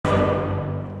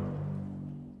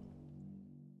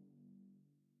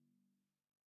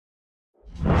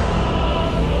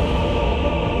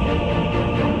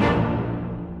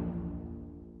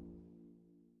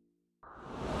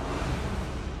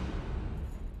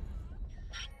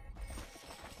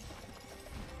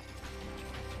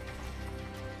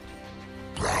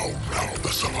Now the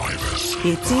survivors.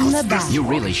 It's in the back. You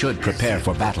really should prepare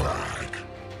for battle.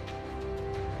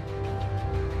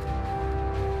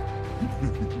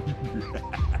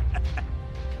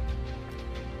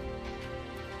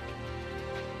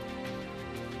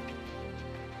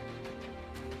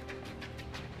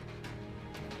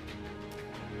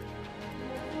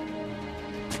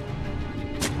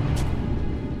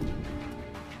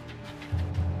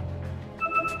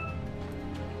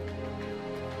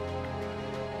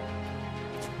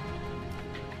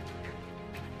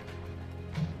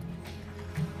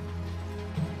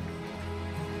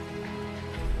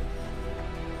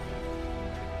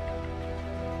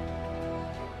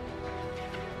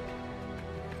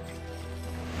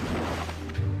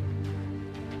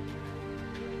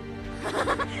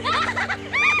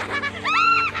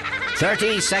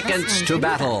 30 seconds to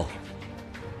battle.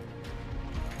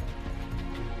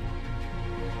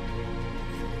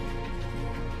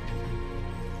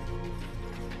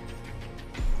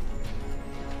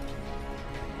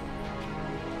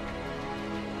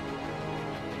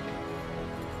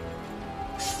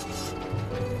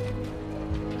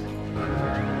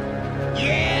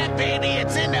 Yeah, baby,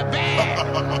 it's in the bag.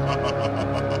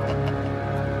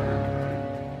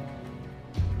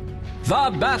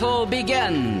 The battle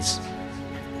begins.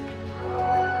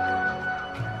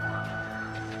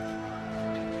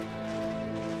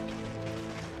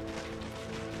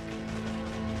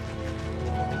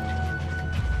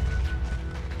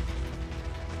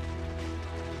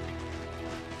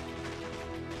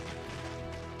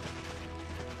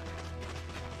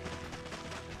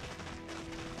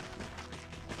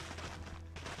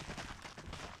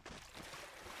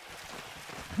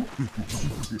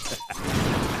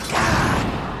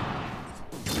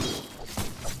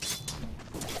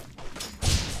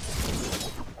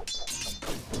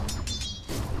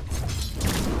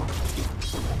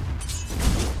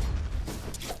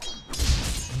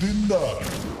 Denied.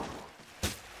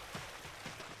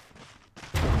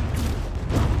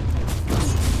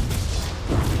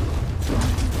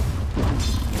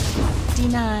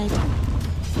 Denied.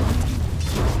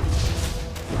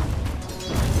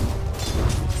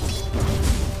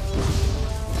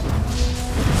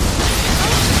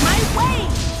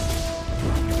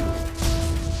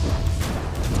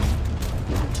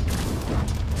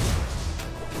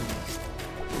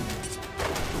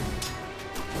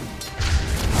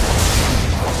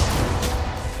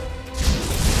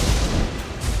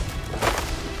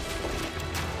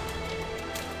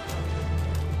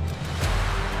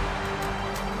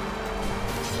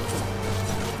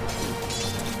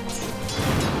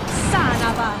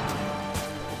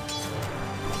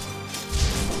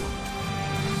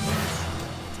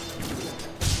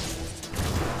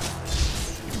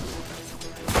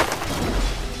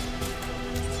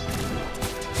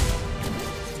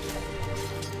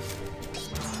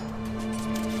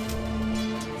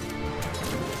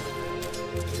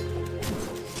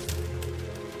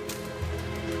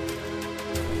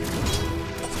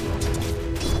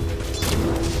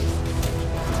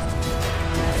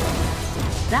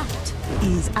 That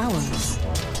is ours.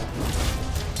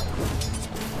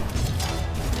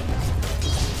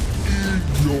 In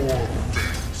your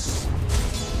face.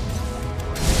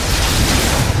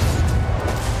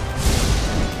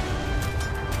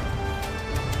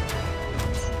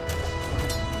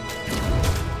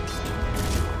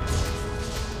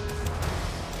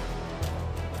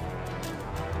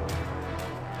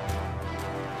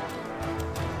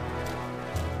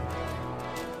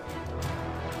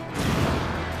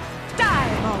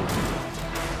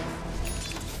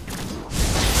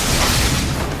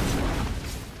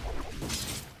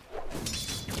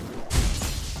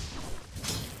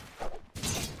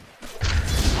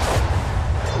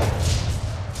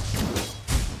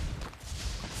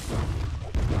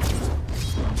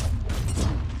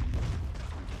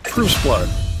 Truce Blood.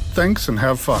 Thanks and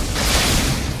have fun.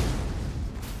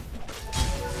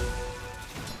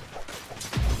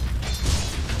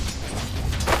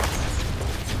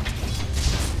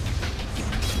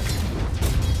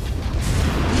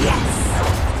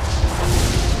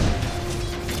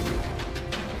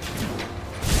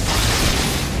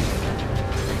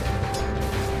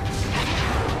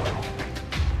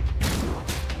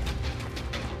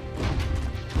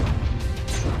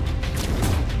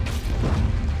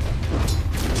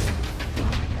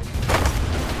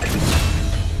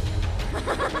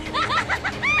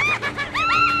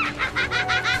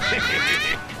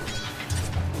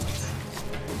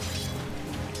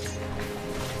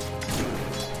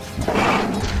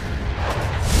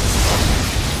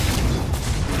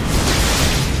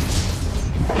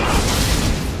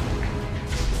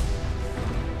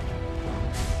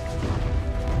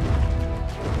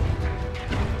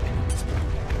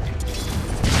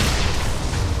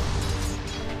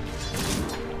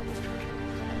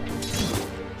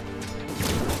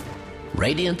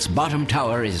 Radiant's bottom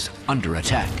tower is under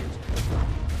attack.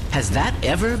 Has that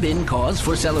ever been cause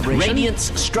for celebration?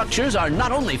 Radiant's structures are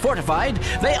not only fortified,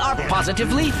 they are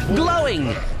positively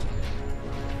glowing!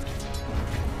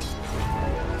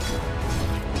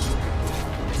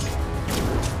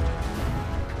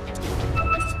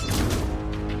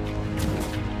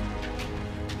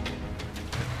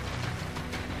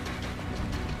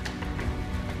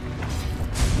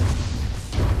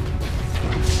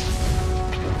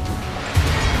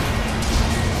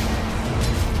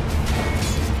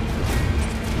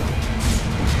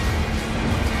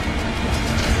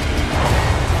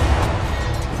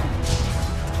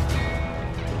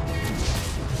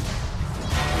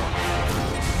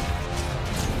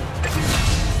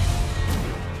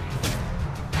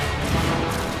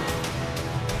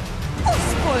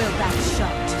 Spoiled that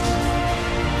shot.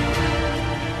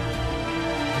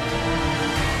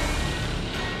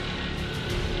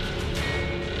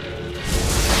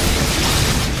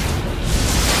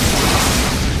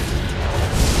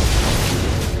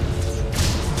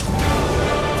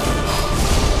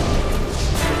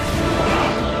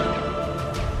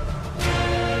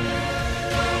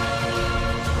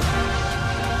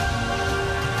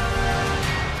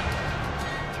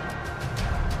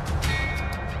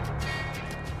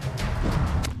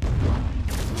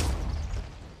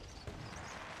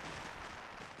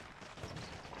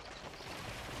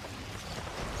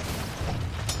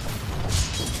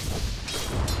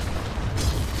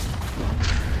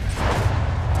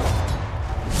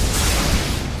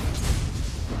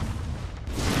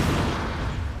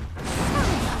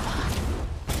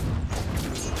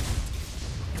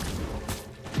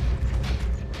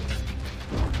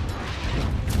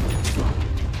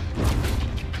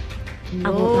 I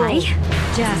won't lie.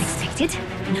 Just unexpected.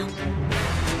 No.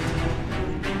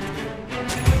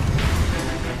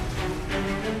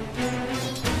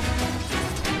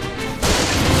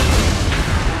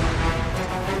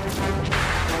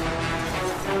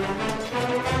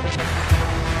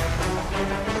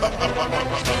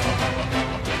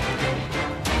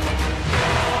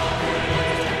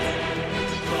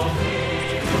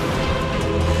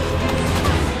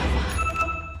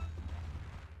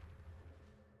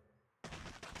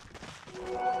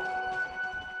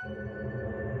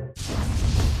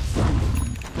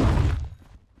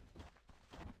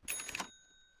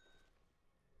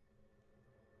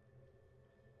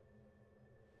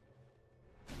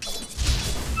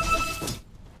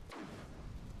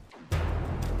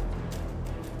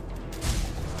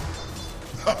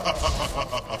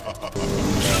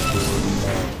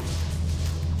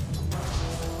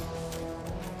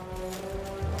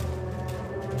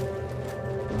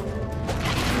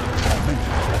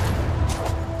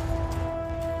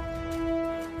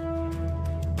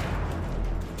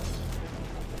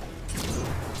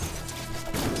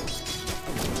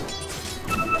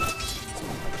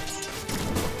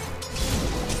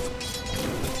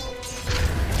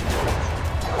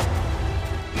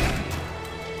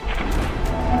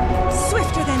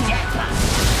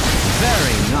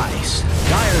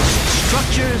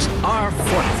 Structures are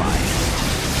fortified.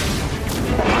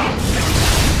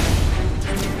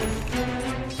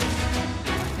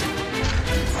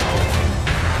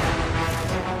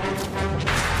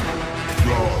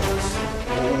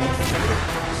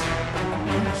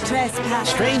 Trespass.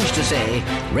 Strange to say,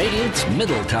 Radiant's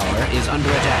middle tower is under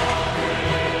attack.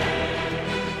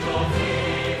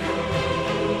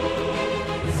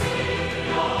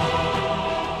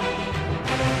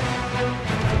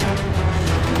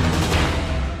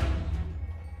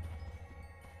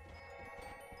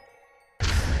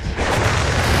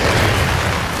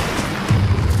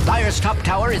 Dire's top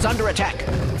tower is under attack.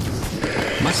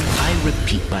 Must I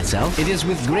repeat myself? It is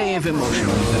with grave emotion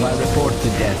that I report the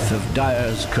death of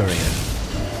Dire's courier.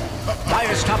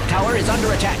 Dire's top tower is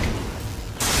under attack.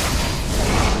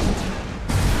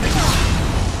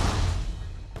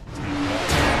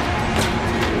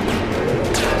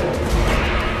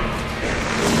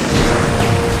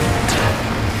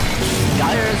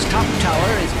 Dire's top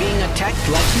tower is being attacked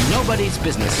like nobody's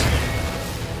business.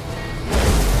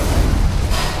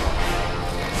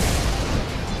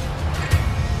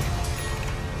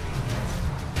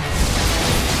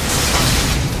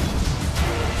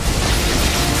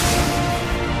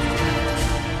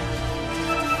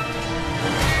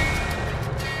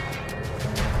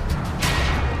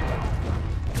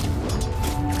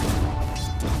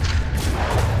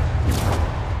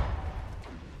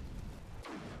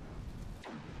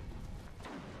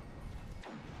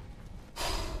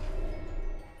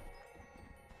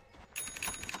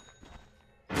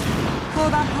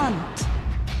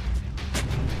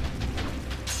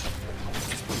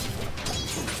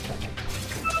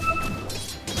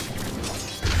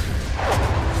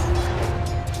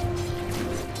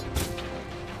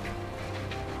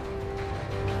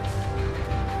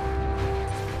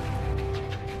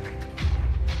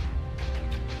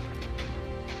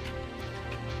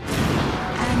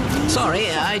 Sorry,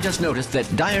 I just noticed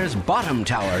that Dire's bottom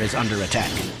tower is under attack.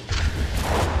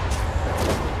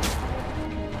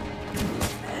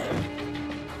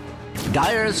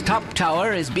 Dire's top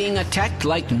tower is being attacked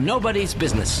like nobody's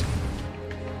business.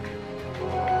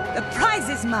 The prize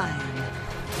is mine.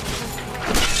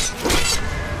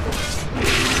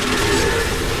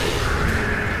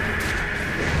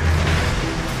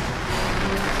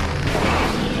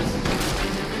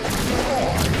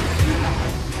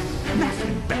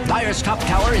 Dire's top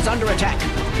tower is under attack.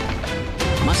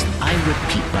 Must I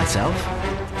repeat myself?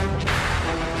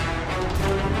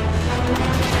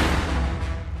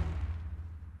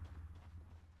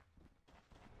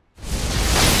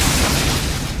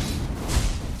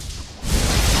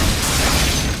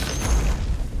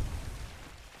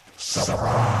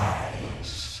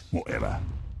 Surprise. Whatever.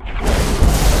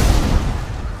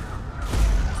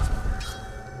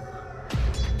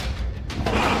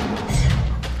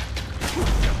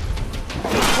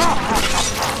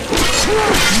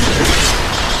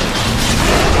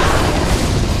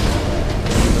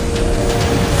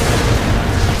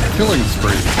 Killing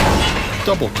spree.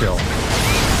 Double kill.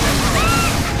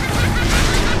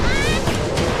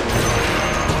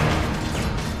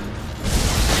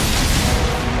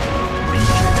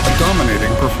 A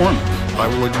dominating performance. I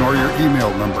will ignore your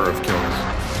email number of kills.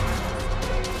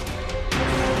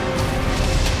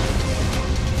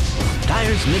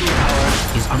 Dire's middle tower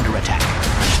is under attack.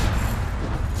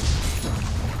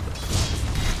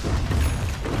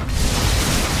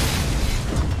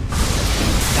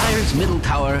 Dire's middle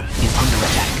tower is under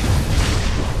attack.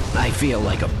 I feel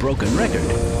like a broken record.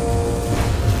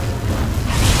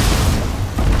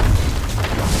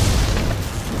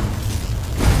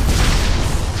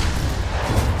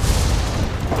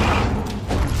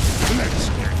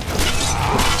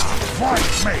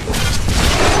 Let's fight me.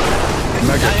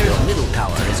 Mega Dire's kill. middle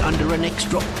tower is under an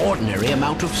extraordinary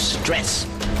amount of stress.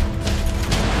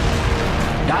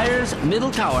 Dire's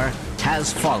middle tower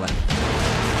has fallen,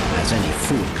 as any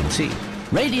fool can see.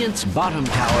 Radiant's bottom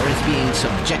tower is being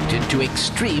subjected to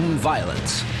extreme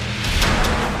violence.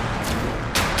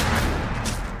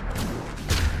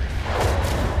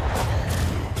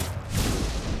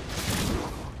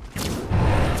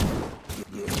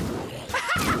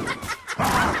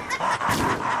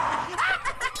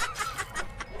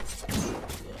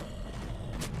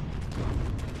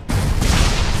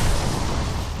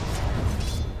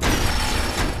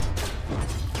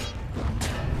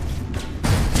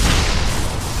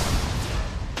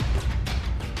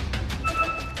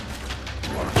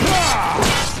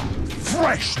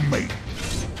 Fresh meat.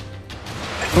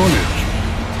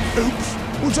 Ownage. Oops.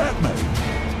 What's that mean?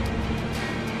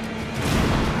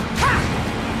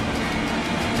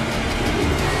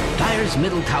 Dire's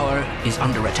middle tower is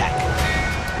under attack.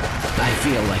 I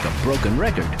feel like a broken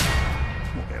record.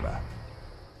 Whatever.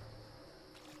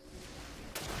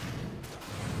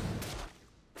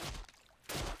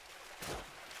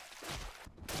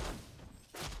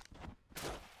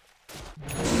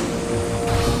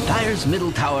 Dire's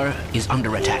middle tower is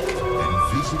under attack.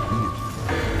 Invisibility.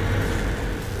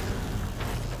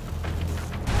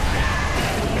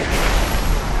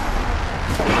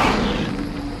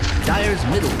 Dire's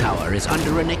middle tower is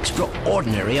under an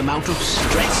extraordinary amount of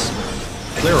stress.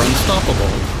 They're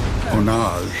unstoppable.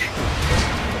 Onage.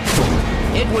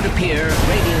 It would appear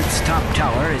Radiant's top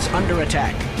tower is under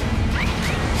attack.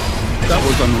 That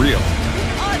was unreal.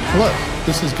 Hello,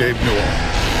 this is Gabe Newell.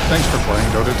 Thanks for playing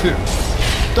Dota 2.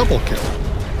 Double kill.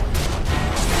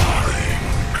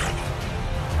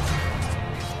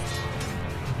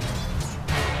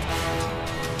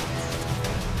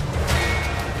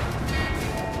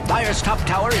 Dire's top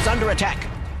tower is under attack.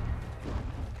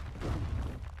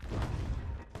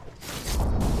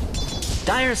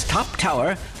 Dire's top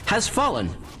tower has fallen.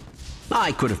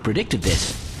 I could have predicted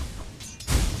this.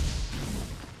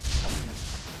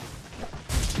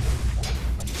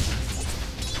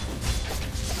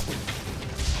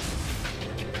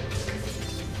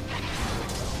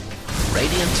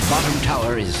 Radiant's bottom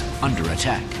tower is under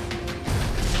attack.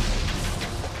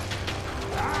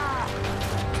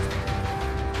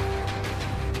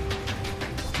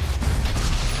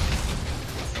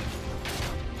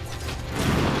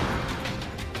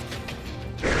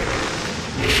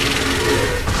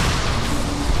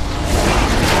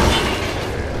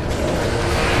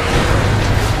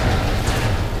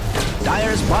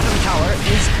 Dire's bottom tower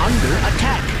is under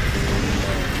attack.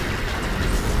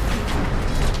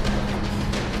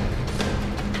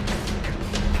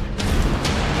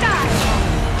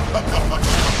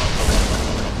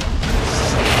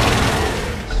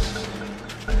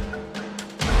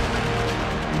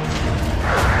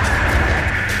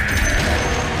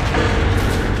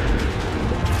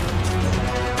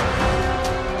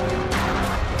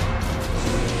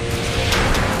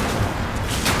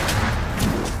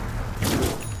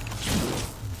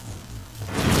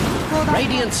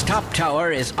 Radiant's top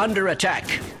tower is under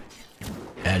attack.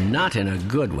 And not in a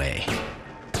good way.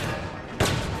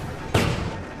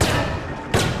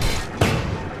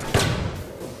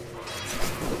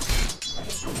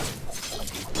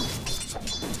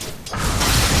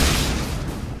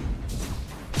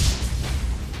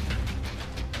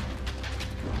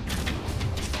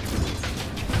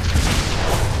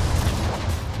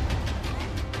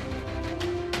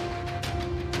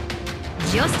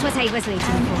 Just what I was waiting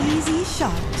for. An easy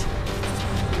shot.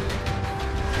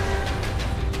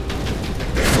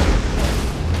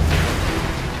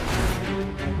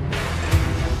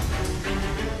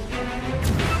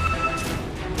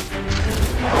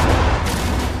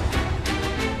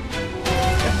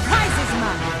 The prize is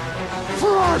mine.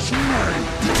 Crush me!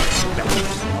 That's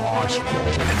nice.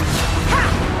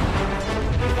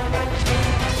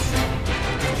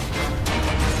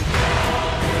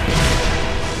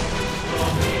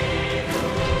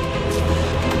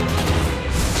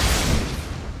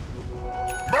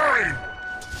 Mine!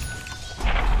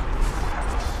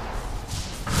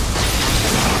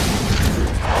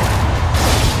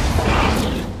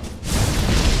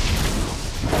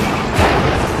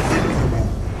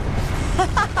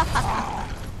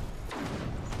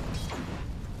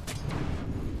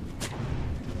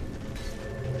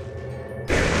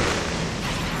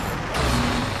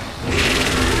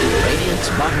 Radiant's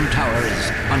bottom tower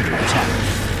is under attack.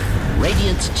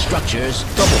 Radiant's structures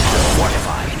are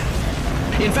fortified.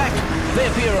 In fact, they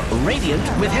appear radiant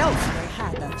with health. They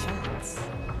had a chance.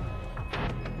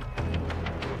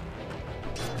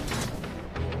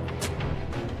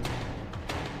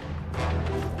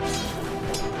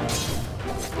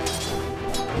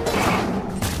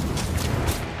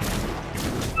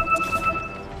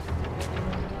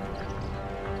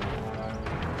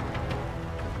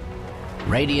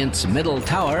 Radiant's middle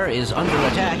tower is under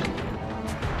attack.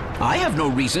 I have no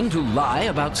reason to lie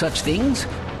about such things.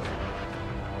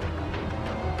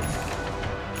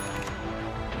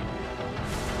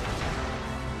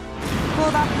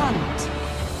 For the hunt.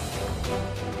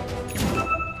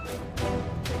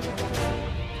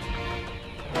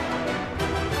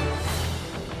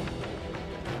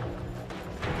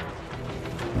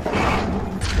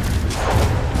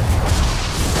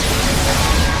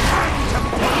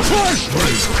 Crush me!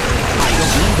 I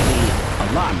don't mean to be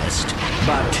alarmist,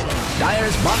 but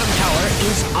Dire's bottom tower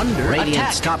is under attack.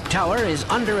 Radiant's top tower is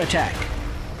under attack.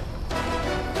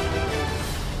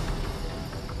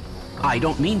 I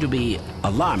don't mean to be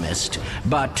alarmist,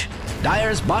 but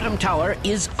Dire's bottom tower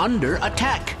is under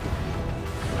attack.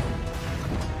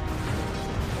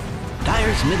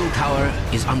 Dire's middle tower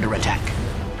is under attack.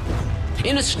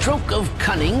 In a stroke of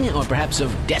cunning, or perhaps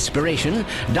of desperation,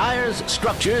 Dire's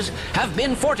structures have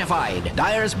been fortified.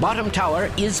 Dire's bottom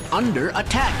tower is under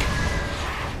attack.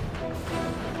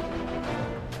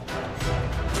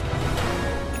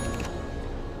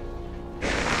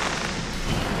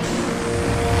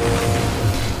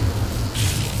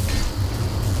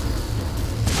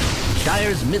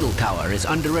 Dire's middle tower is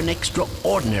under an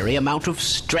extraordinary amount of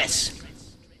stress.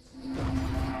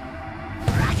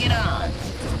 Rock it on.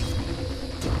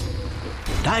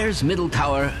 Dire's middle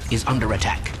tower is under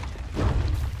attack.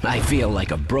 I feel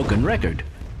like a broken record.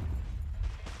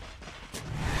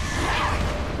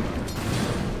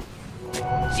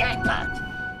 Jackpot.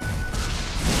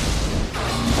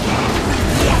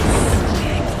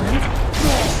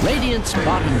 Radiant's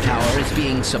bottom tower is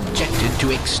being subjected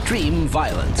to extreme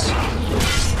violence.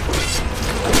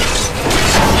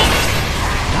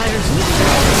 Dire's middle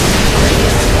tower.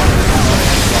 Radiant's bottom tower.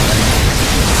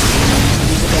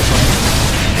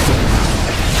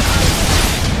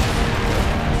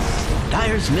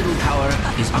 Dire's middle tower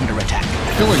is under attack.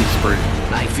 Killing spree.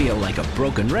 I feel like a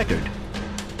broken record.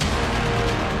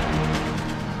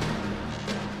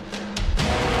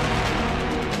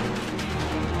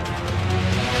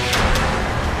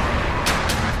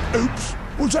 Oops,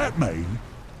 was that me?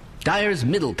 Dire's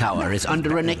middle tower is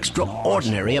under an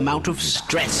extraordinary amount of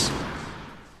stress.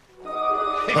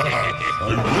 I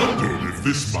wondered if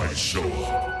this might show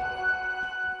up.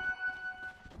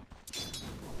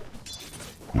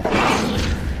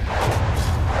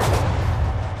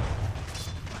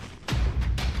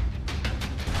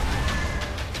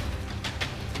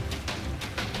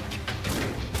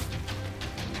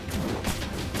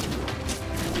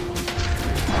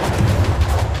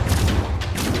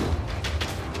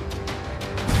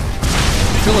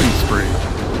 Killing spree.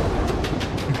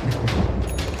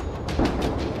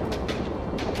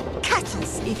 Catch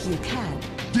us if you can.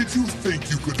 Did you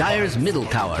think you could... Dire's middle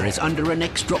tower is under an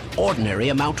extraordinary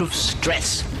amount of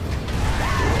stress.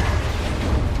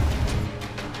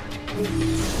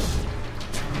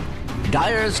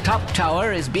 Dire's top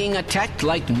tower is being attacked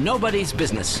like nobody's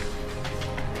business.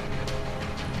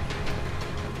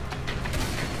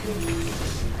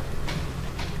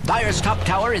 Dire's top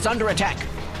tower is under attack.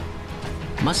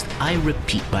 Must I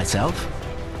repeat myself?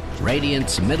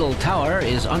 Radiant's middle tower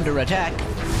is under attack.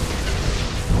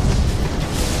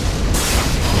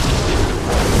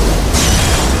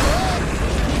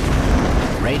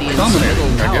 Radiant's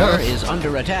middle tower is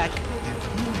under attack.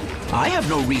 I have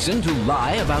no reason to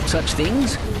lie about such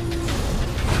things.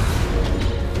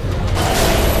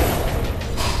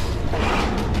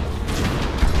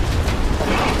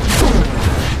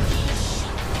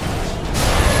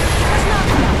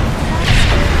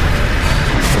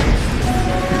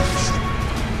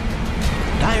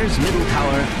 Dire's middle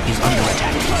tower is under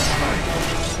attack.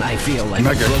 I feel like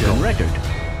a broken record.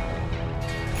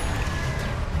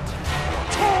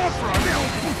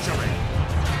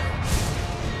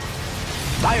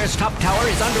 Dire's top tower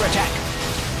is under attack.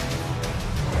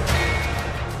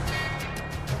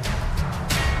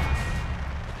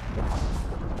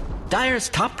 Dire's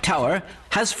top tower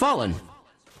has fallen.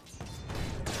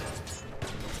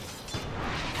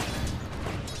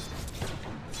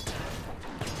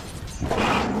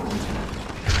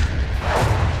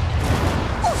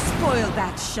 Who spoiled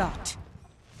that shot?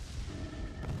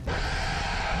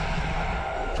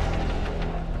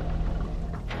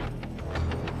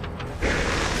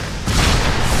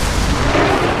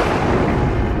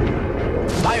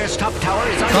 Dire's top tower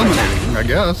is under attack. I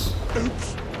guess.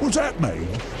 Oops, was that me?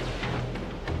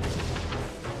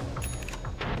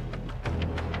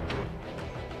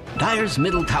 Dire's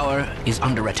middle tower is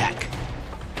under attack.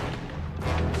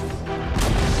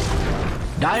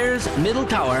 Dire's middle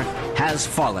tower has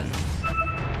fallen.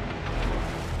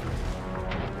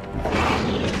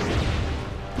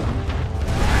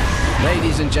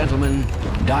 Ladies and gentlemen,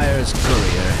 Dire's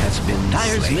courier has been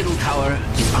Dire's slain. Middle tower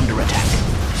is under attack.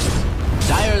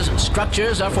 Dire's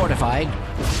structures are fortified.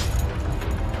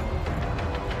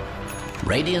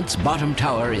 Radiant's bottom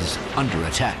tower is under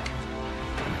attack.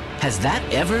 Has that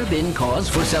ever been cause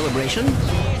for celebration?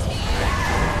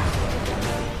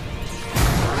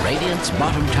 Radiant's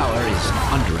bottom tower is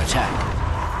under attack.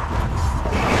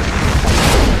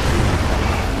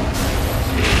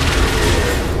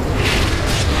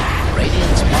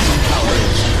 Radiant's bottom tower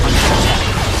is under attack.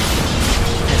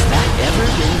 Has that ever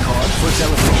been cause for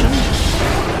celebration?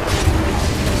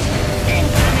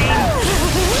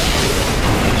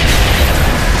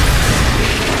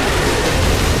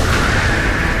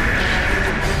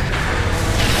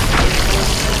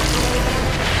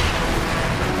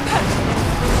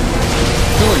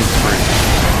 Killing spree.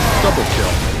 Double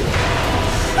kill.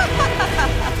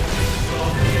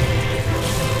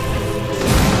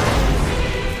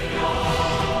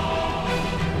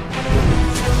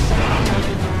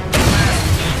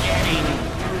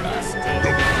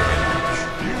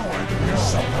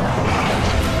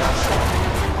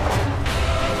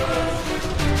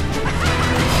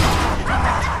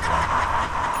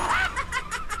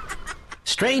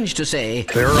 Strange to say,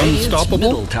 they're Radiant's unstoppable.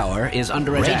 Middle tower is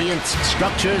under attack. Radiant's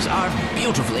structures are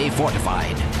beautifully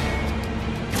fortified.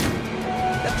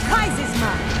 The prize is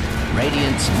mine.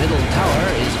 Radiant's middle tower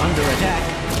is under attack.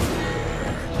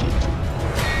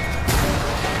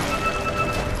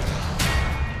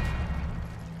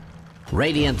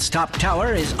 Radiant's top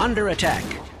tower is under attack.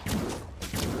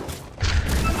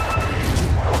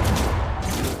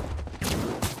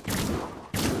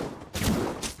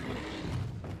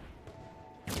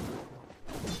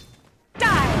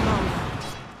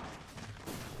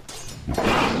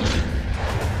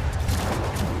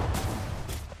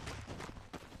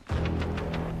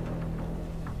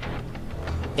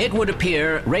 It would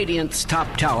appear Radiant's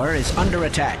top tower is under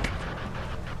attack.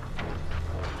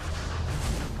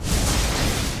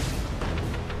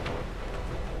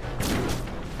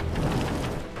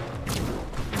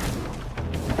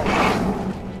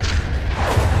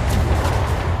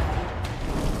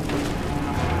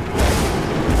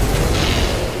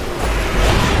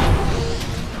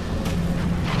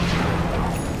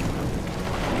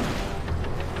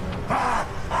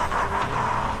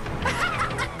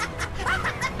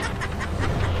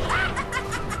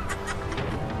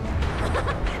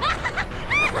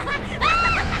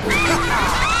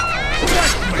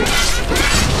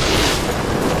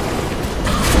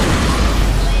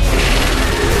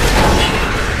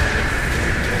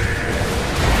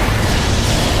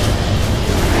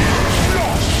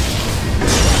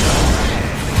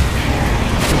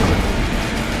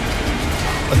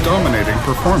 Dominating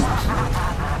performance.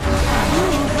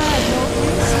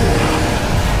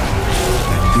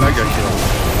 Mega kill.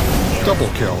 Double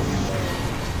kill.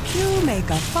 You make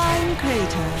a fine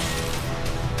crater.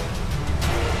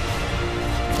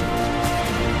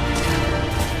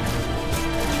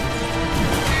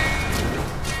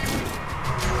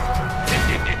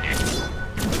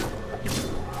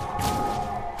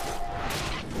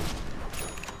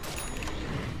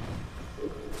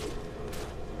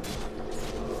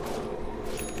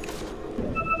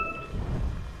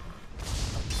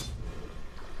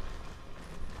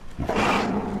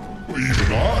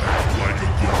 Even I like a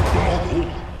good bottle.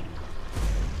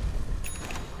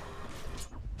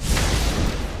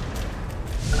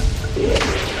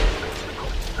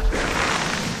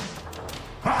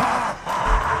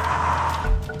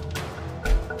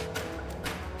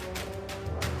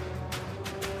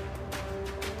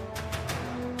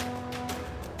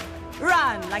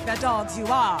 Run like the dogs you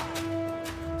are.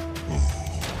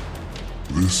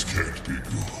 This can't be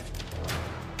good.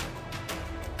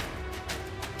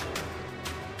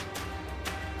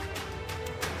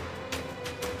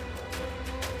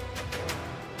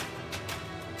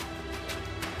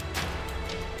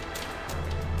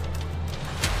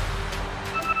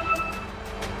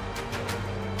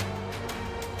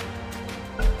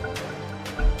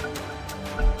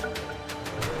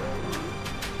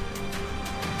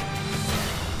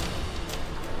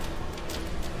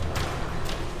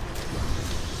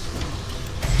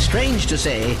 Strange to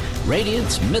say,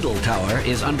 Radiant's middle tower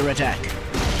is under attack.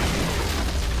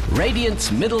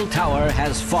 Radiant's middle tower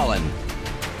has fallen.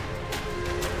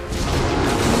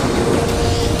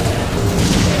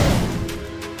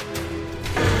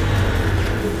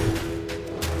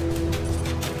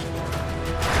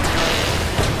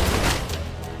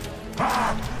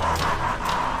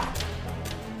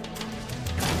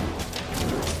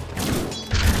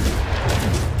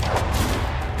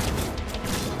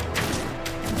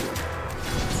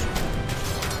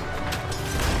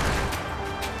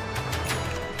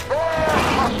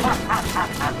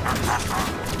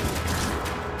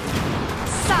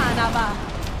 Sanaba.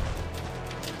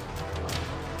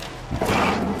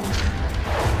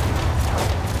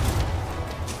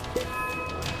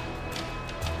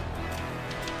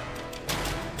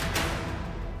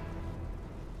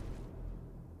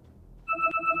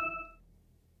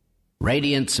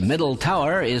 Radiant's middle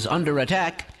tower is under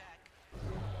attack.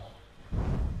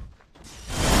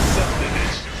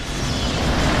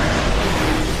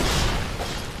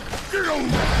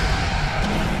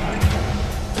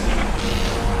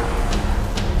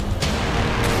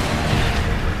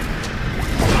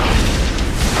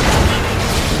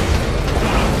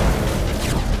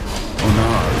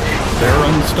 They're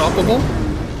unstoppable?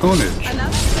 Ownage.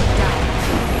 Another sit down.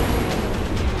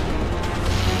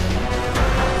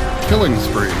 Killing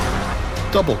spree.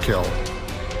 Double kill.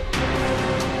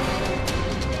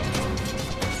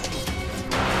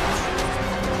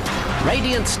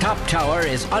 Radiant's top tower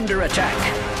is under attack.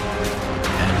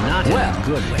 And not in a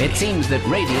good way. It seems that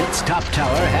Radiant's top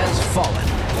tower has fallen.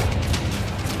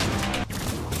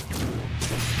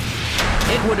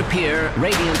 It would appear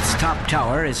Radiant's top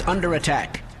tower is under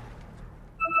attack.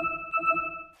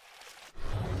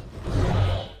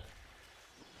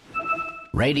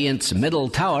 Radiant's middle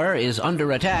tower is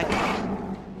under attack.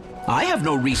 I have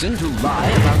no reason to lie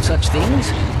about such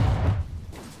things.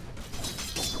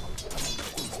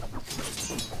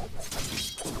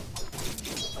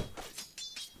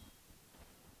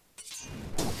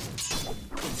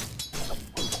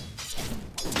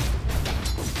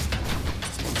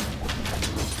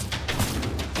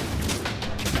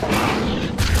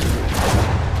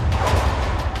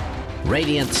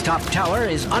 Radiant's top tower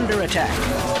is under attack.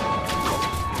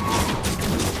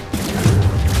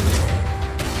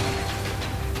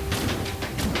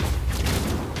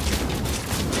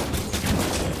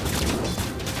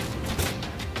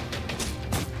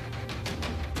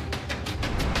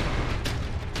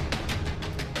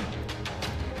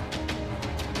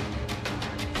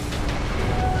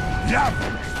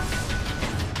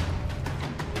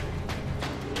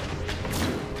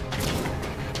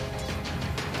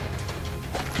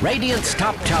 Radiant's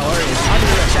top tower is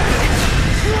under attack.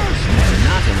 And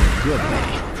not in a good way.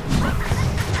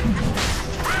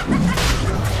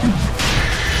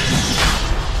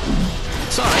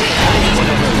 Sorry,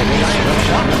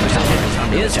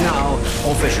 Dire's is now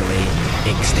officially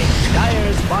extinct.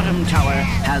 Dire's bottom tower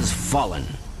has fallen.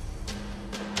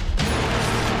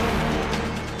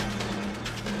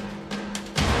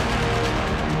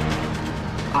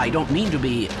 I don't mean to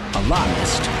be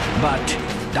alarmist, but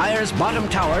Dire's bottom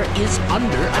tower is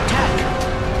under attack.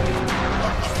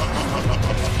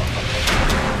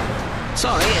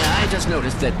 Sorry, I just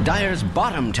noticed that Dire's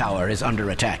bottom tower is under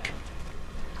attack.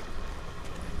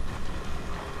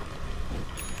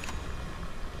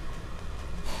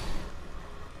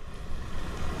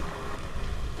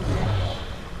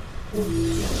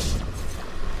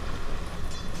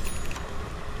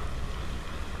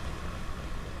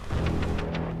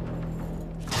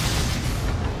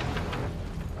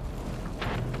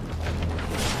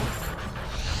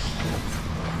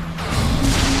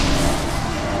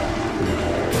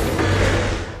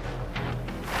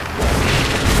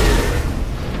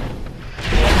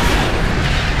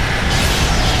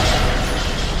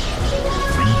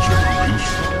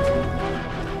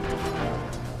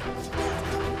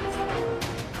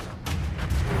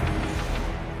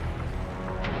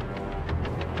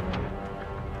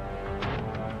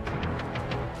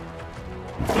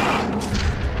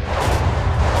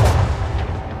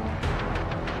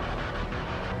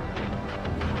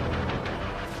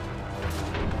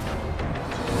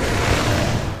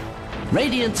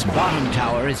 Radiant's bottom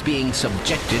tower is being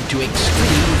subjected to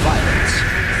extreme violence.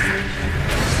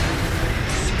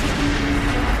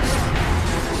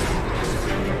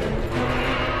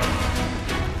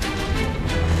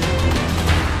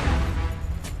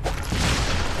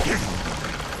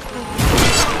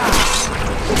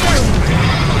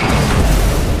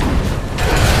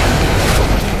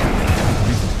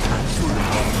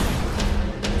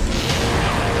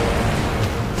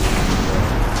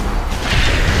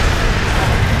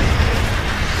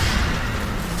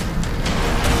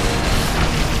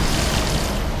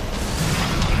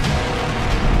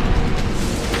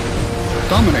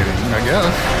 Dominating, I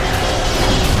guess.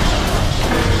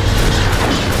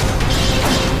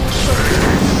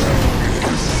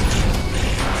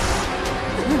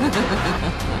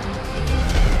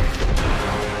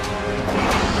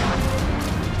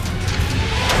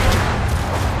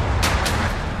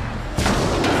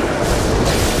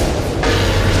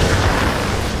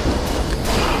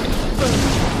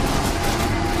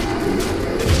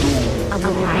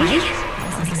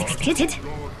 Expected.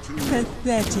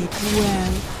 Pathetic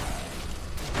well.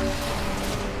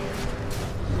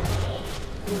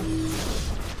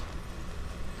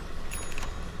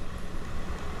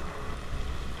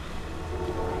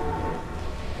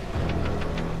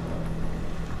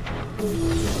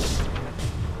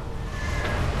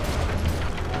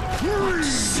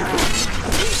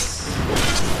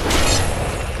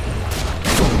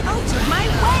 Out of my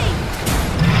way!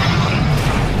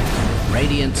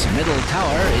 Radiant's middle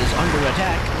tower is under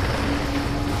attack.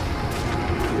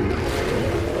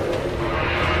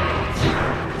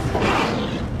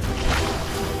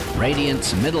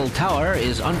 Radiant's middle tower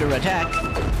is under attack.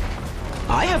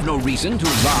 I have no reason to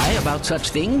lie about such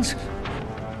things.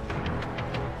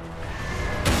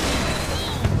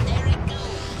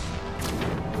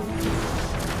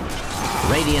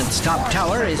 Radiant's top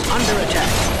tower is under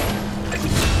attack.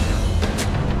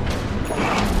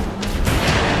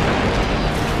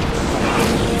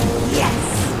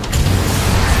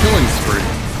 Killing spree.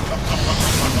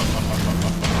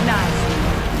 Nice.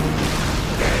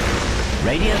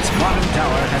 Radiant's bottom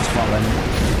tower has fallen.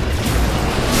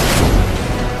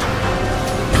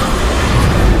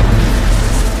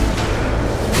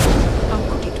 How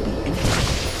could it be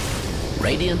anything?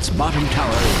 Radiant's bottom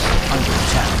tower is under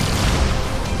attack.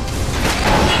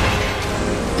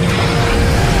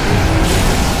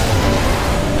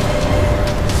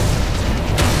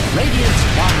 Radiant's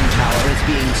bottom tower is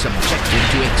being subjected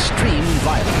to extreme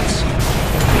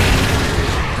violence.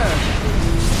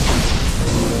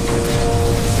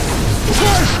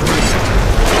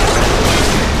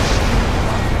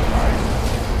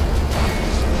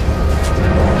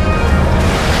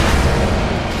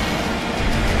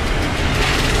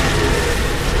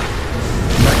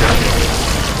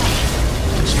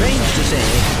 Strange to say,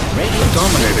 Radiant's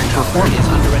Dominating tower performance. is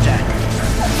under attack.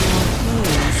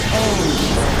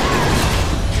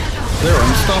 They're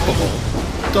unstoppable.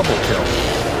 Double kill.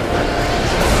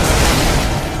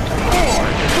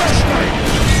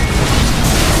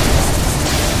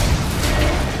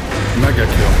 Mega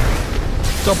kill.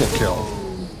 Double kill.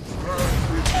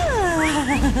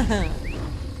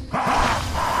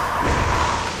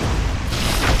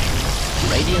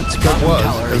 Radiant's That bottom was,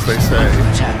 tower as is they under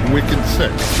say, attack. Wicked 6.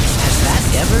 Has that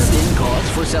ever been cause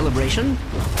for celebration?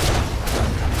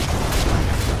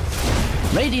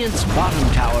 Radiant's bottom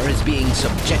tower is being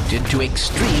subjected to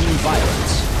extreme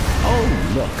violence. Oh,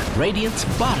 look. Radiant's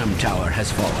bottom tower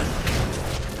has fallen.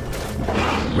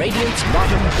 Radiant's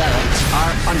bottom barracks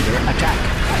are under attack.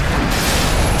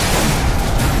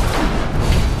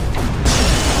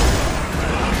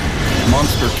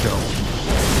 Monster kill.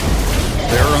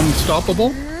 They're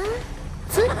unstoppable?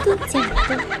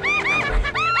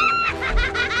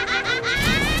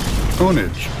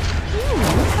 Ownage. You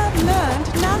have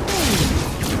learned nothing.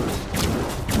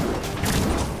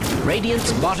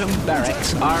 Radiant's bottom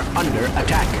barracks are under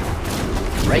attack.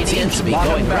 Radiant's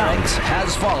bottom barracks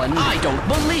has fallen. I don't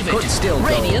believe it. Could still go.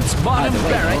 Radiant's bottom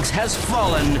barracks has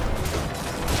fallen.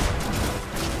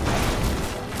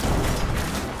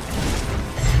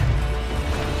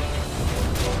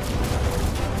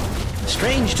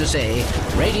 Strange to say,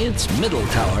 Radiant's middle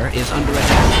tower is under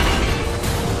attack.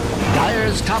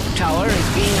 Dire's top tower is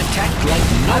being attacked like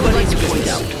nobody's point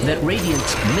out that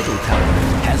Radiant's middle tower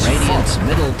has Radiant's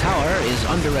middle tower is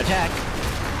under attack.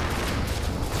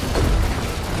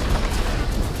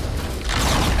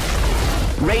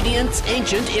 Radiant's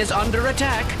ancient is under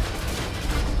attack.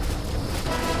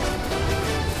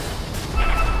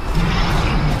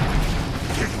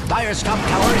 Dire's top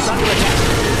tower is under attack.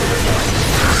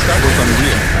 That was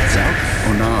unreal. That's out.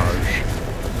 Onage.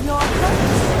 Your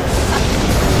purpose